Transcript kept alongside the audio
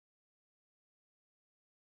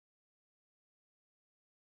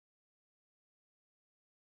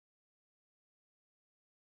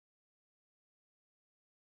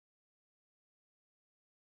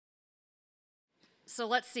So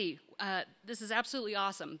let's see. This is absolutely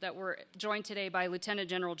awesome that we're joined today by Lieutenant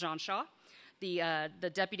General John Shaw, the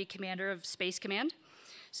Deputy Commander of Space Command.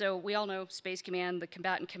 So we all know Space Command, the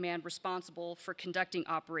combatant command responsible for conducting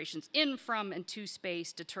operations in, from, and to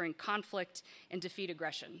space, deterring conflict and defeat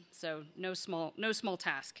aggression. So no small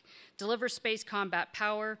task. Deliver space combat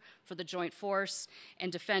power for the joint force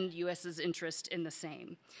and defend U.S.'s interest in the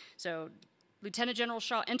same. So Lieutenant General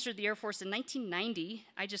Shaw entered the Air Force in 1990.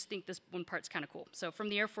 I just think this one part's kind of cool. So from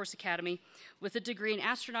the Air Force Academy with a degree in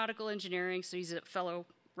astronautical engineering, so he's a fellow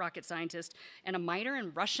rocket scientist, and a minor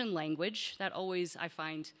in Russian language. That always I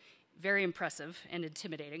find very impressive and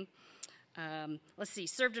intimidating. Let's see,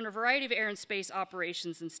 served in a variety of air and space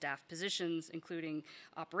operations and staff positions, including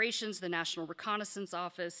operations, the National Reconnaissance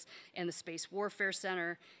Office, and the Space Warfare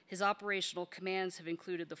Center. His operational commands have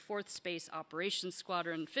included the 4th Space Operations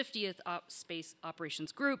Squadron, 50th Space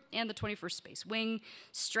Operations Group, and the 21st Space Wing,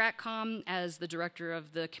 STRATCOM as the director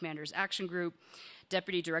of the Commander's Action Group,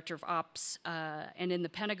 Deputy Director of Ops, and in the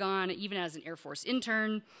Pentagon, even as an Air Force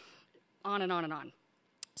intern, on and on and on.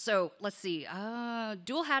 So let's see,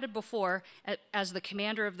 dual-hatted before as the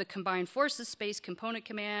commander of the Combined Forces Space Component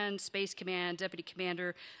Command, Space Command, Deputy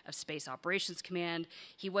Commander of Space Operations Command.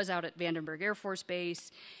 He was out at Vandenberg Air Force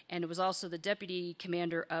Base, and it was also the Deputy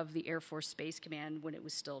Commander of the Air Force Space Command when it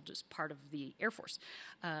was still just part of the Air Force.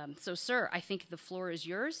 So, sir, I think the floor is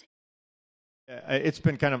yours. It's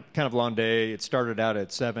been kind of a long day. It started out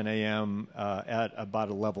at 7 a.m. At about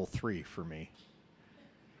a level 3 for me,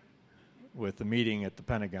 with a meeting at the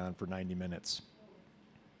Pentagon for 90 minutes.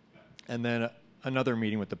 And then another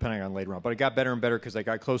meeting with the Pentagon later on. But it got better and better because I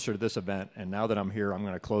got closer to this event, and now that I'm here, I'm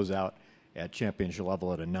going to close out at championship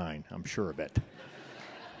level at a 9. I'm sure of it.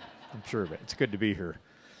 I'm sure of it. It's good to be here.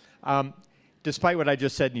 Despite what I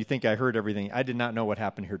just said, and you think I heard everything, I did not know what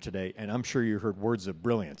happened here today, and I'm sure you heard words of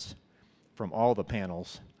brilliance from all the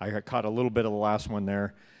panels. I caught a little bit of the last one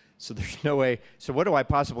there, so there's no way. So what do I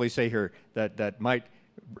possibly say here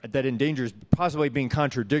that endangers possibly being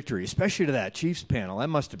contradictory, especially to that Chiefs panel? That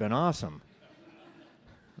must have been awesome,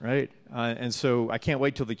 right? And so I can't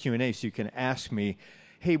wait till the Q&A so you can ask me,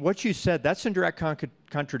 hey, what you said, that's in direct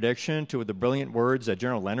contradiction to the brilliant words that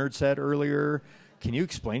General Leonard said earlier. Can you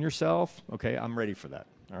explain yourself? Okay, I'm ready for that,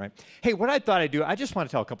 all right? Hey, what I thought I'd do, I just want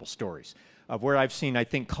to tell a couple stories of where I've seen, I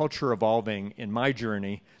think, culture evolving in my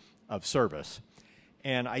journey of service.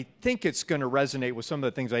 And I think it's going to resonate with some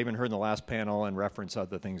of the things I even heard in the last panel and reference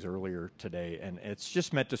other things earlier today. And it's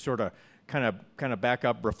just meant to sort of kind of back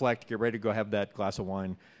up, reflect, get ready to go have that glass of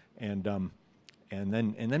wine, and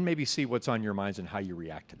then maybe see what's on your minds and how you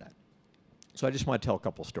react to that. So I just want to tell a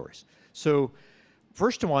couple stories. So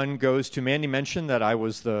first one goes to Mandy mentioned that I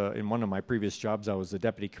was in one of my previous jobs, I was the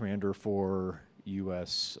deputy commander for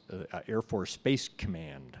U.S. Air Force Space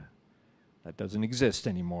Command. That doesn't exist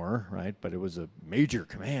anymore, right? But it was a major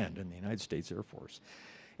command in the United States Air Force.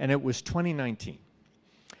 And it was 2019.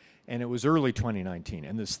 And it was early 2019.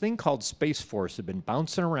 And this thing called Space Force had been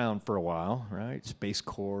bouncing around for a while, right? Space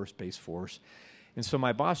Corps, Space Force. And so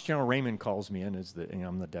my boss, General Raymond, calls me in,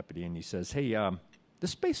 I'm the deputy, and he says, hey, the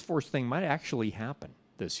Space Force thing might actually happen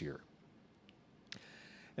this year.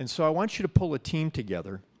 And so I want you to pull a team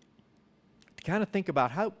together to kind of think about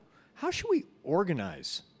how should we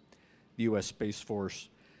organize the U.S. Space Force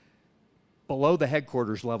below the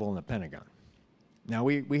headquarters level in the Pentagon. Now,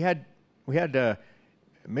 we had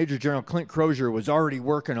Major General Clint Crozier was already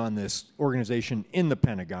working on this organization in the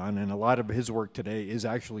Pentagon, and a lot of his work today is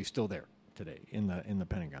actually still there today in the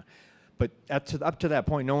Pentagon. But up to that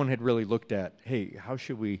point, no one had really looked at, hey, how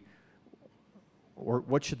should we, or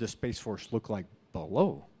what should the Space Force look like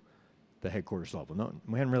below the headquarters level? No,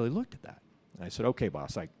 we hadn't really looked at that. And I said, okay,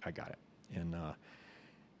 boss, I got it.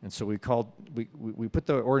 And so we put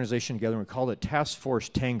the organization together and we called it Task Force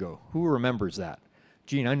Tango. Who remembers that?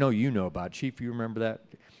 Gene, I know you know about it. Chief, you remember that?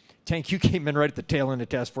 Tank, you came in right at the tail end of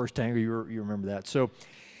Task Force Tango. You remember that. So,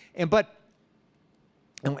 and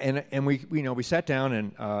we sat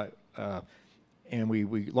down and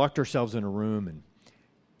we locked ourselves in a room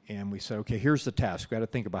and we said, okay, here's the task. We got to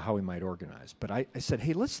think about how we might organize. But I said,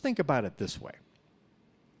 hey, let's think about it this way.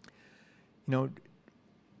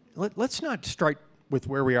 Let's not start with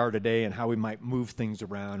where we are today and how we might move things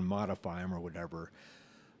around, modify them or whatever.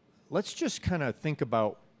 Let's just kind of think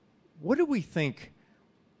about what do we think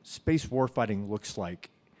space warfighting looks like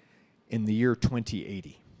in the year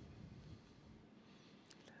 2080?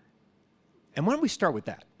 And why don't we start with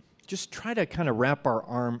that? Just try to kind of wrap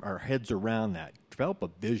our heads around that, develop a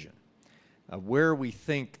vision of where we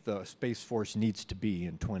think the Space Force needs to be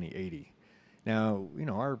in 2080. Now,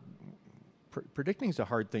 predicting is a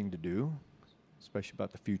hard thing to do, especially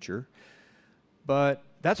about the future. But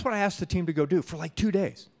that's what I asked the team to go do for like 2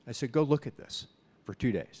 days. I said, go look at this for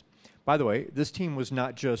 2 days. By the way, this team was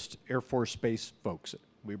not just Air Force Space folks.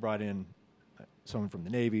 We brought in someone from the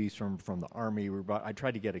Navy, someone from the Army. I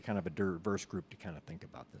tried to get a kind of a diverse group to kind of think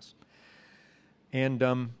about this. And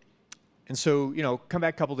so, you know, come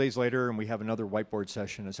back a couple days later, and we have another whiteboard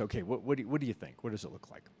session. And say, okay, what do you think? What does it look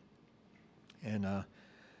like? And they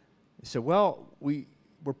said, well, we're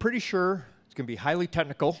pretty sure it's going to be highly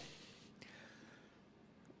technical.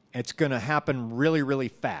 It's going to happen really, really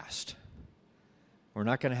fast. We're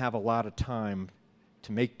not going to have a lot of time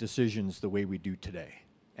to make decisions the way we do today.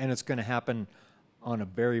 And it's going to happen on a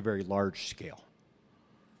very, very large scale.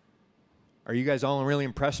 Are you guys all really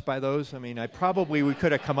impressed by those? I mean, we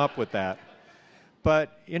could have come up with that.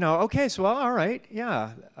 But, you know, okay, so well, all right,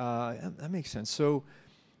 yeah, that makes sense. So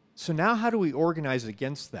now how do we organize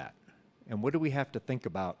against that? And what do we have to think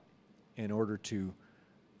about in order to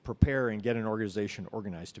prepare and get an organization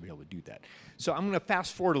organized to be able to do that? So I'm going to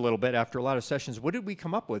fast forward a little bit after a lot of sessions. What did we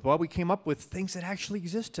come up with? Well, we came up with things that actually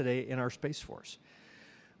exist today in our Space Force.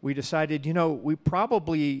 We decided, you know, we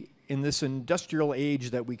probably, in this industrial age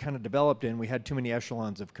that we kind of developed in, we had too many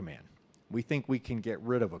echelons of command. We think we can get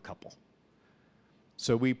rid of a couple.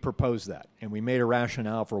 So we proposed that, and we made a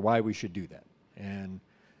rationale for why we should do that. And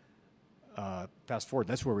fast forward,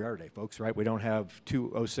 that's where we are today, folks, right? We don't have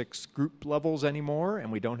 206 group levels anymore,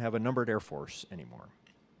 and we don't have a numbered Air Force anymore.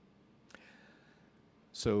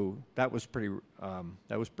 So that was pretty,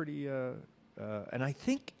 and I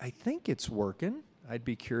think it's working. I'd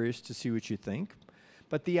be curious to see what you think.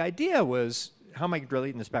 But the idea was, how am I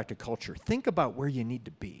relating this back to culture? Think about where you need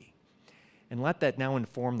to be, and let that now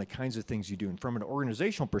inform the kinds of things you do. And from an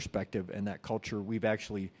organizational perspective and that culture, we've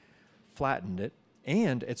actually flattened it.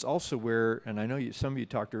 And it's also where, and I know some of you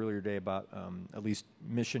talked earlier today about at least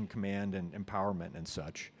mission command and empowerment and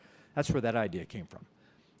such. That's where that idea came from.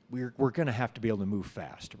 We're going to have to be able to move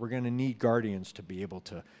fast. We're going to need guardians to be able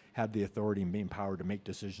to have the authority and be empowered to make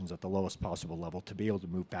decisions at the lowest possible level to be able to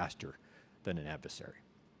move faster than an adversary.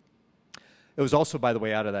 It was also, by the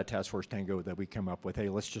way, out of that Task Force Tango that we came up with, hey,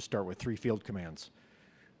 let's just start with 3 field commands.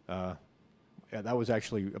 Yeah, that was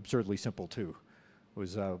actually absurdly simple, too.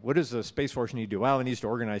 Was what does the Space Force need to do? Well, it needs to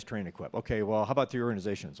organize, train, equip. Okay, well, how about 3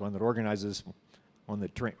 organizations? One that organizes, one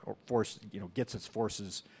that gets its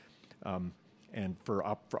forces, and for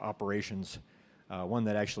operations, one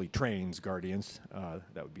that actually trains guardians,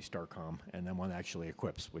 that would be STARCOM, and then one that actually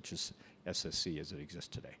equips, which is SSC as it exists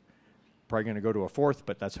today. Probably going to go to a 4th,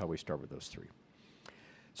 but that's how we start with those 3.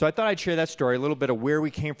 So I thought I'd share that story, a little bit of where we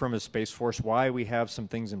came from as Space Force, why we have some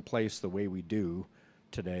things in place the way we do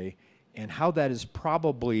today, and how that is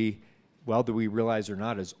probably, whether we realize or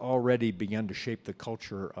not, has already begun to shape the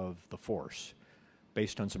culture of the force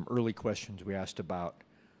based on some early questions we asked about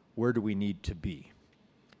where do we need to be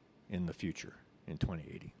in the future in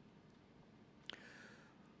 2080.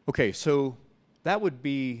 Okay, so that would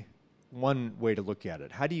be one way to look at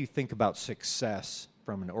it. How do you think about success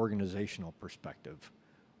from an organizational perspective?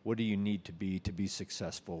 What do you need to be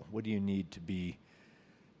successful? What do you need to be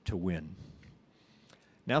to win?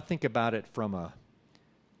 Now think about it from a,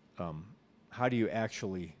 how do you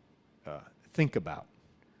actually think about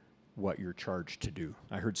what you're charged to do?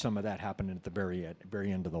 I heard some of that happen at the very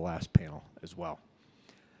end of the last panel as well.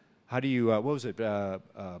 How do you,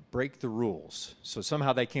 break the rules? So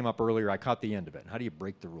somehow that came up earlier. I caught the end of it. How do you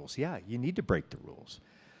break the rules? Yeah, you need to break the rules.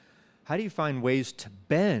 How do you find ways to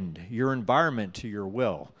bend your environment to your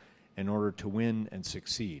will in order to win and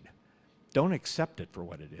succeed? Don't accept it for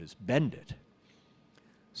what it is. Bend it.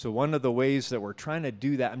 So one of the ways that we're trying to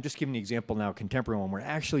do that, I'm just giving you an example now, contemporary one. We're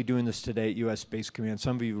actually doing this today at U.S. Space Command.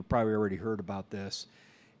 Some of you have probably already heard about this,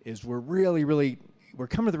 is we're coming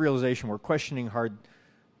to the realization we're questioning hard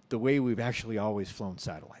the way we've actually always flown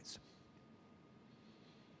satellites.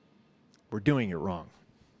 We're doing it wrong.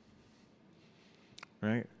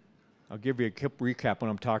 Right? I'll give you a quick recap what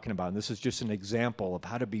I'm talking about. And this is just an example of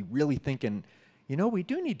how to be really thinking, you know, we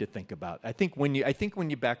do need to think about it. I think when you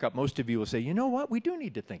back up, most of you will say, you know what, we do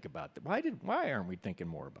need to think about that. Why aren't we thinking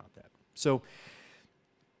more about that? So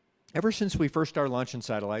ever since we first started launching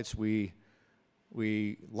satellites, we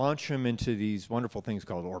launch them into these wonderful things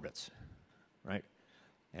called orbits, right?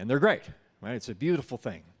 And they're great, right? It's a beautiful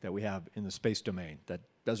thing that we have in the space domain that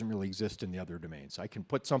doesn't really exist in the other domains. I can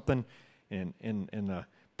put something in a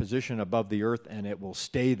position above the Earth, and it will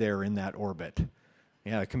stay there in that orbit.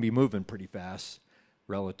 Yeah, it can be moving pretty fast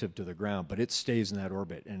relative to the ground, but it stays in that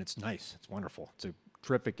orbit, and it's nice. It's wonderful. It's a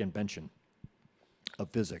terrific invention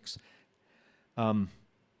of physics.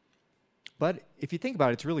 But if you think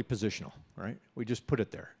about it, it's really positional, right? We just put it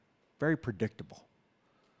there. Very predictable.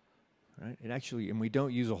 right? And we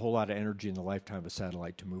don't use a whole lot of energy in the lifetime of a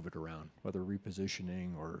satellite to move it around, whether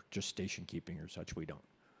repositioning or just station keeping or such. We don't.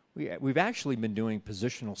 We've actually been doing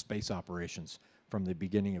positional space operations from the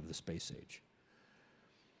beginning of the space age.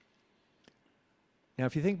 Now,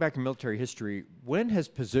 if you think back in military history, when has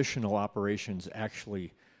positional operations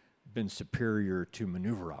actually been superior to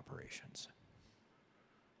maneuver operations?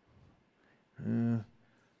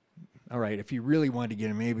 All right, if you really wanted to get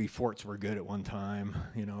in, maybe forts were good at one time,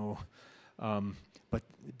 you know,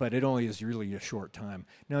 but it only is really a short time.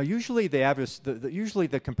 Now, usually usually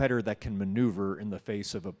the competitor that can maneuver in the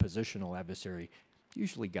face of a positional adversary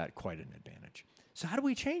usually got quite an advantage. So how do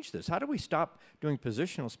we change this? How do we stop doing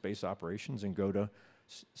positional space operations and go to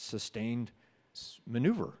sustained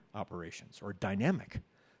maneuver operations, or dynamic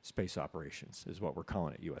space operations is what we're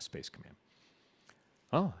calling it, U.S. Space Command?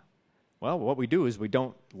 Oh, well, what we do is we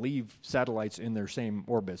don't leave satellites in their same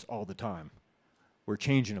orbits all the time. We're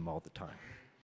changing them all the time.